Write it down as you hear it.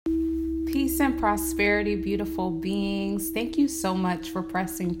Peace and prosperity, beautiful beings. Thank you so much for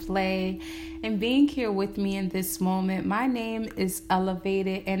pressing play and being here with me in this moment. My name is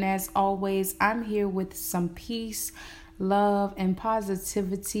Elevated, and as always, I'm here with some peace, love, and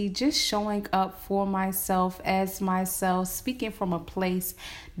positivity, just showing up for myself as myself, speaking from a place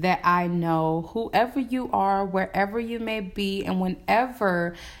that I know. Whoever you are, wherever you may be, and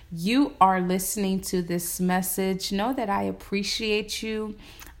whenever you are listening to this message, know that I appreciate you.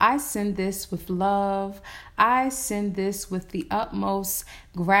 I send this with love. I send this with the utmost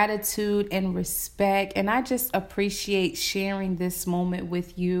gratitude and respect. And I just appreciate sharing this moment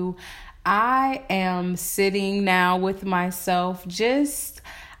with you. I am sitting now with myself, just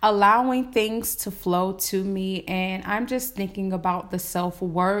allowing things to flow to me. And I'm just thinking about the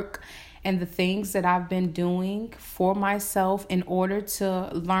self-work and the things that I've been doing for myself in order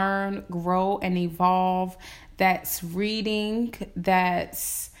to learn, grow, and evolve. That's reading,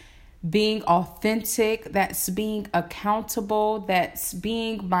 that's being authentic, that's being accountable, that's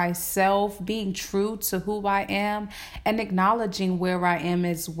being myself, being true to who I am, and acknowledging where I am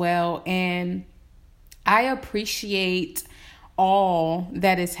as well. And I appreciate all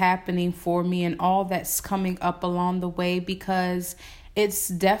that is happening for me and all that's coming up along the way, because it's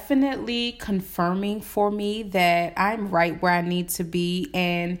definitely confirming for me that I'm right where I need to be,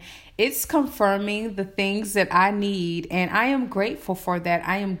 and it's confirming the things that I need, and I am grateful for that.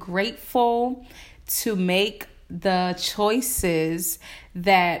 I am grateful to make the choices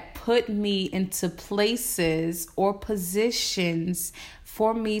that put me into places or positions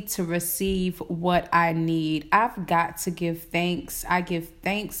for me to receive what I need. I've got to give thanks. I give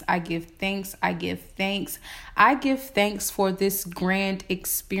thanks. I give thanks. I give thanks. I give thanks for this grand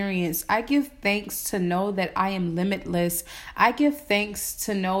experience. I give thanks to know that I am limitless. I give thanks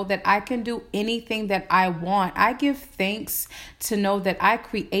to know that I can do anything that I want. I give thanks to know that I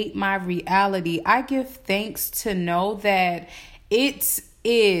create my reality. I give thanks to know that it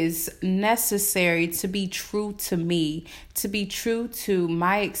is necessary to be true to me, to be true to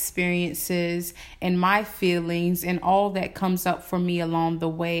my experiences and my feelings and all that comes up for me along the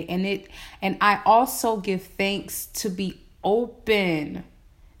way. And I also give thanks to be open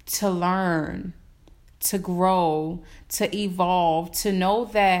to learn, to grow, to evolve, to know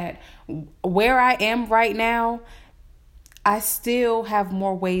that where I am right now, I still have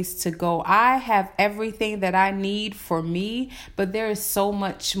more ways to go. I have everything that I need for me, but there is so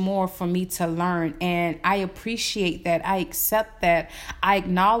much more for me to learn. And I appreciate that. I accept that. I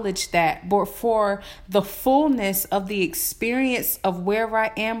acknowledge that. But for the fullness of the experience of where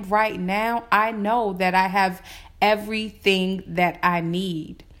I am right now, I know that I have everything that I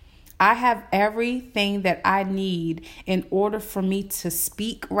need. I have everything that I need in order for me to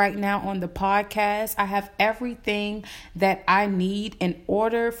speak right now on the podcast. I have everything that I need in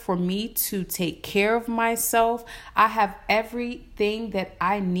order for me to take care of myself. I have everything that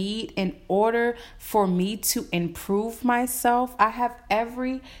I need in order for me to improve myself. I have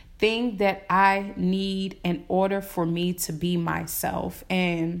everything that I need in order for me to be myself.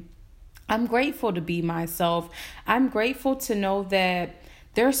 And I'm grateful to be myself. I'm grateful to know that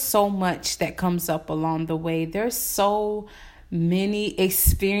there's so much that comes up along the way. There's so many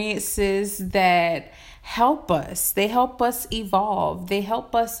experiences that help us. They help us evolve. They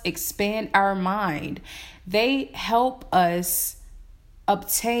help us expand our mind. They help us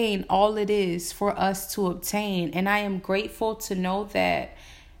obtain all it is for us to obtain. And I am grateful to know that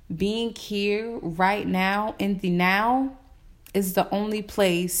being here right now in the now is the only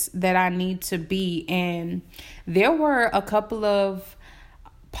place that I need to be. And there were a couple of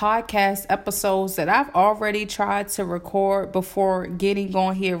podcast episodes that I've already tried to record before getting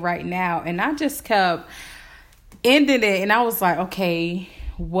on here right now, and I just kept ending it, and I was like, okay,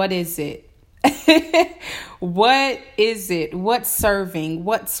 what is it? What is it? What's serving?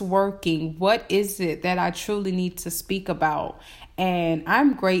 What's working? What is it that I truly need to speak about? And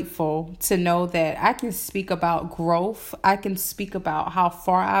I'm grateful to know that I can speak about growth. I can speak about how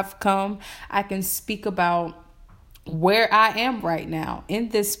far I've come. I can speak about where I am right now in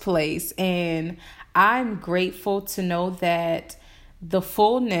this place. And I'm grateful to know that the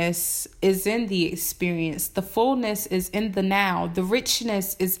fullness is in the experience. The fullness is in the now. The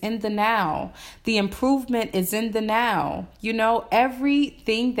richness is in the now. The improvement is in the now. You know,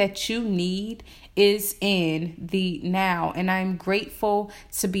 everything that you need is in the now. And I'm grateful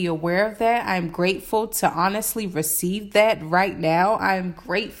to be aware of that. I'm grateful to honestly receive that right now. I'm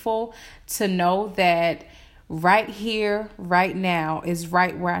grateful to know that right here, right now is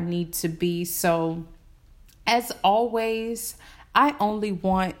right where I need to be. So as always, I only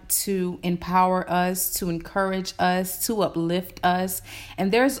want to empower us, to encourage us, to uplift us.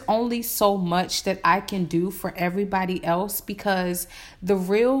 And there's only so much that I can do for everybody else, because the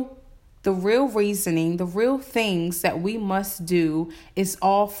real reasoning, the real things that we must do is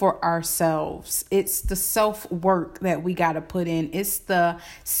all for ourselves. It's the self-work that we got to put in. It's the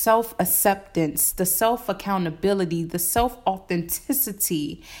self-acceptance, the self-accountability, the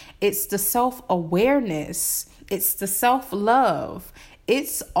self-authenticity. It's the self-awareness. It's the self-love.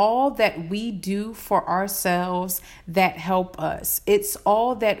 It's all that we do for ourselves that help us. It's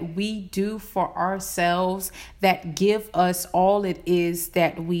all that we do for ourselves that give us all it is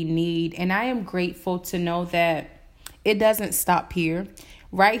that we need. And I am grateful to know that it doesn't stop here.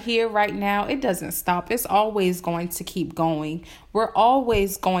 Right here, right now, it doesn't stop. It's always going to keep going. We're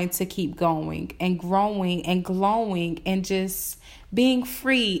always going to keep going and growing and glowing and just being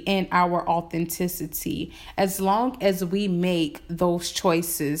free in our authenticity, as long as we make those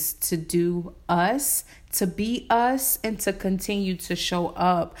choices to do us, to be us, and to continue to show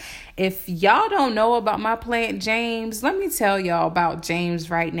up. If y'all don't know about my plant James, let me tell y'all about James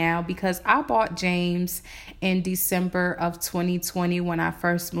right now, because I bought James in December of 2020 when I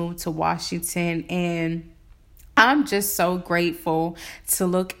first moved to Washington, and I'm just so grateful to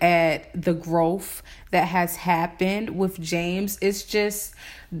look at the growth that has happened with James. It's just,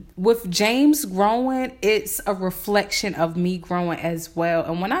 with James growing, it's a reflection of me growing as well.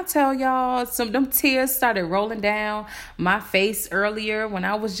 And when I tell y'all, them tears started rolling down my face earlier when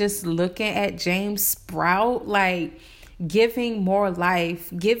I was just looking at James sprout, like giving more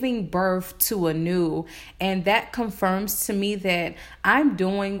life, giving birth to a new. And that confirms to me that I'm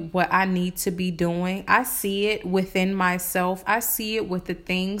doing what I need to be doing. I see it within myself. I see it with the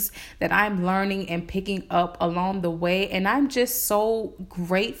things that I'm learning and picking up along the way. And I'm just so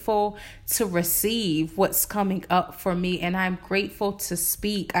grateful to receive what's coming up for me. And I'm grateful to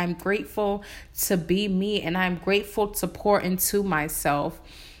speak. I'm grateful to be me. And I'm grateful to pour into myself.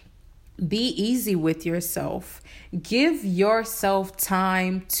 Be easy with yourself. Give yourself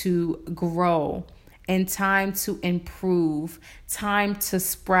time to grow and time to improve, time to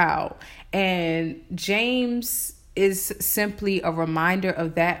sprout. And James is simply a reminder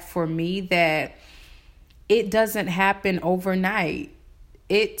of that for me, that it doesn't happen overnight.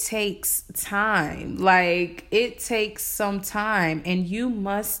 It takes time. Like, it takes some time, and you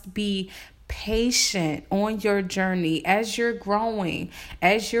must be patient on your journey as you're growing,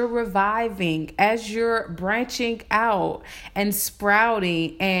 as you're reviving, as you're branching out and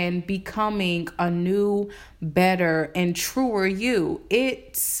sprouting and becoming a new, better, and truer you.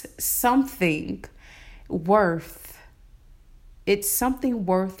 It's something worth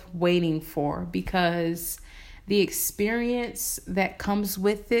waiting for, because the experience that comes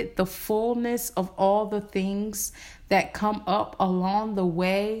with it, the fullness of all the things that come up along the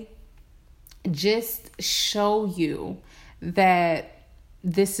way, just show you that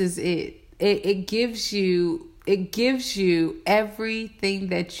this is it. It gives you everything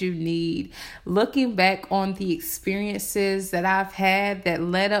that you need. Looking back on the experiences that I've had that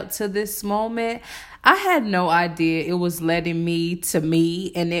led up to this moment, I had no idea it was leading me to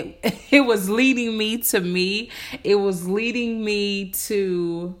me, and it was leading me to me. It was leading me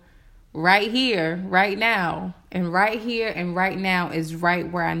to right here, right now. And right here and right now is right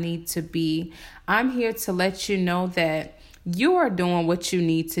where I need to be. I'm here to let you know that you are doing what you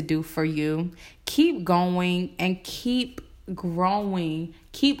need to do for you. Keep going and keep growing.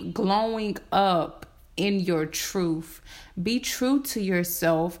 Keep glowing up in your truth. Be true to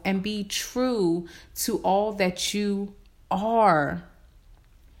yourself and be true to all that you are.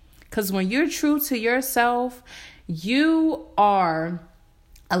 Because when you're true to yourself, you are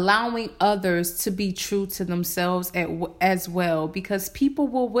allowing others to be true to themselves as well, because people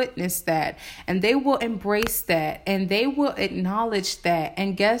will witness that and they will embrace that and they will acknowledge that.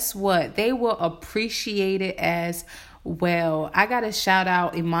 And guess what? They will appreciate it as well. I got to shout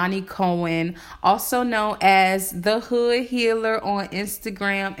out Imani Cohen, also known as the Hood Healer on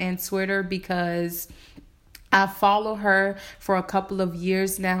Instagram and Twitter, because I follow her for a couple of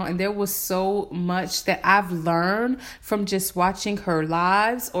years now, and there was so much that I've learned from just watching her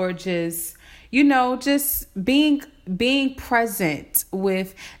lives, or just, just being present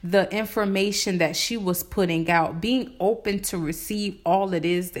with the information that she was putting out, being open to receive all it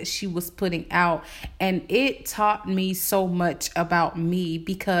is that she was putting out. And it taught me so much about me,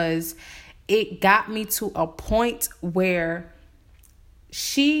 because it got me to a point where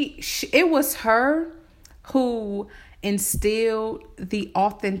it was her who instilled the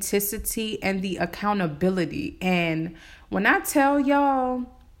authenticity and the accountability. And when I tell y'all,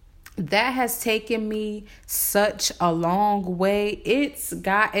 that has taken me such a long way. It's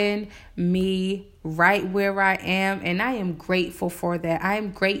gotten me right where I am, and I am grateful for that.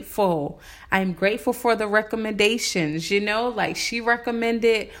 I'm grateful for the recommendations. Like she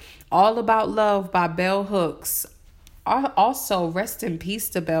recommended All About Love by Bell Hooks. Also, rest in peace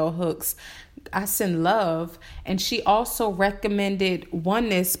to Bell Hooks. I send love. And she also recommended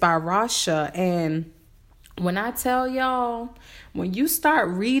Oneness by Rasha. And when I tell y'all, when you start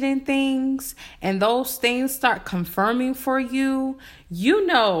reading things and those things start confirming for you, you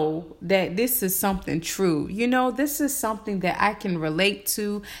know that this is something true. This is something that I can relate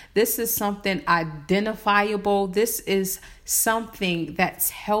to. This is something identifiable. This is something that's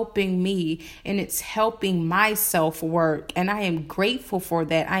helping me, and it's helping my self-work. And I am grateful for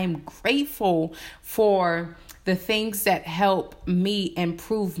that. I am grateful for the things that help me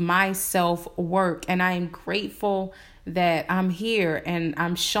improve my self-work. And I am grateful that I'm here and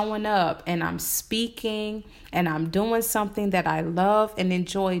I'm showing up and I'm speaking and I'm doing something that I love and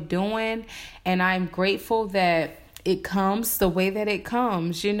enjoy doing. And I'm grateful that it comes the way that it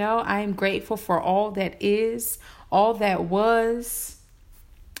comes. I am grateful for all that is, all that was,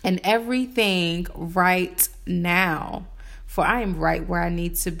 and everything right now. For I am right where I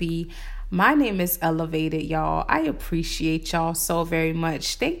need to be. My name is Elevated, y'all. I appreciate y'all so very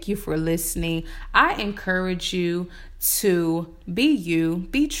much. Thank you for listening. I encourage you to be you,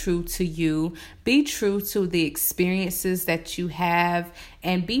 be true to you, be true to the experiences that you have,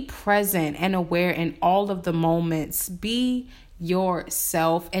 and be present and aware in all of the moments. Be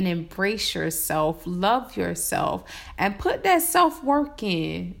yourself and embrace yourself, love yourself, and put that self-work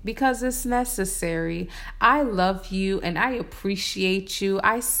in because it's necessary. I love you and I appreciate you.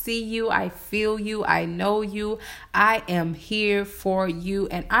 I see you, I feel you, I know you. I am here for you,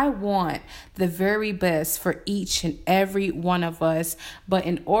 and I want the very best for each and every one of us. But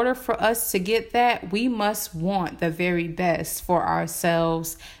in order for us to get that, we must want the very best for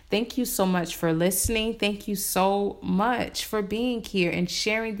ourselves. Thank you so much for listening. Thank you so much for being here and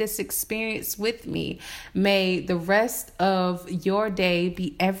sharing this experience with me. May the rest of your day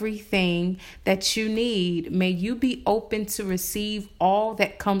be everything that you need. May you be open to receive all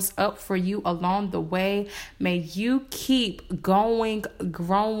that comes up for you along the way. May you keep going,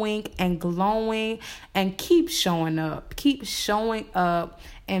 growing, and glowing, and keep showing up. Keep showing up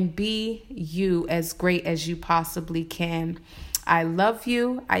and be you as great as you possibly can. I love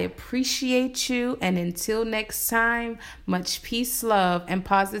you. I appreciate you. And until next time, much peace, love, and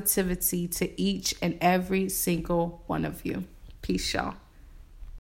positivity to each and every single one of you. Peace, y'all.